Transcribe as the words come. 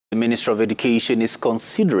The Ministry of Education is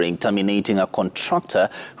considering terminating a contractor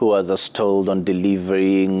who was stalled on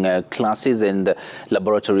delivering classes and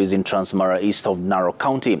laboratories in Transmara east of Narok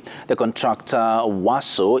County. The contractor,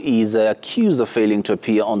 WASO, is accused of failing to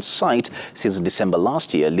appear on site since December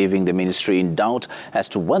last year, leaving the ministry in doubt as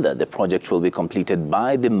to whether the project will be completed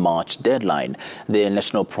by the March deadline. The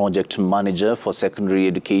National Project Manager for Secondary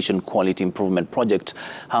Education Quality Improvement Project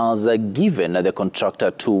has given the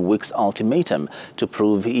contractor 2 weeks ultimatum to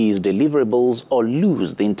prove his deliverables or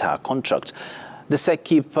lose the entire contract. The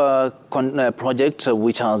SEQIP project,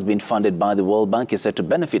 which has been funded by the World Bank, is set to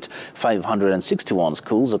benefit 561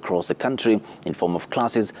 schools across the country in form of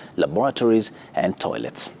classes, laboratories and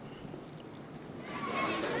toilets.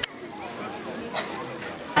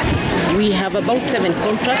 We have about 7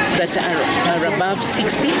 contracts that are above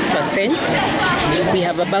 60%. We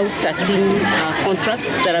have about 13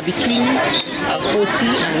 contracts that are between 40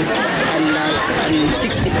 and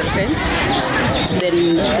 60%.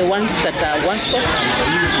 Then the ones that are WASO,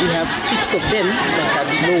 we have 6 of them that are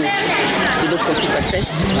below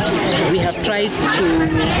 40%. We have tried to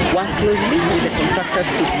work closely with the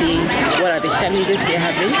contractors to see what are the challenges they're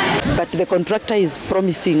having. But the contractor is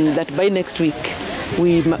promising that by next week,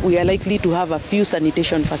 we are likely to have a few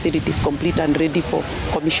sanitation facilities complete and ready for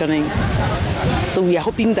commissioning. So we are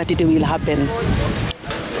hoping that it will happen.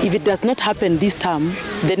 If it does not happen this term,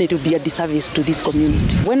 then it will be a disservice to this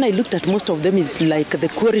community. When I looked at most of them, it's like the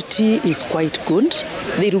quality is quite good.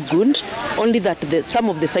 They look good, only that some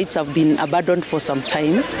of the sites have been abandoned for some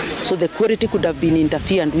time. So the quality could have been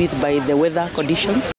interfered with by the weather conditions.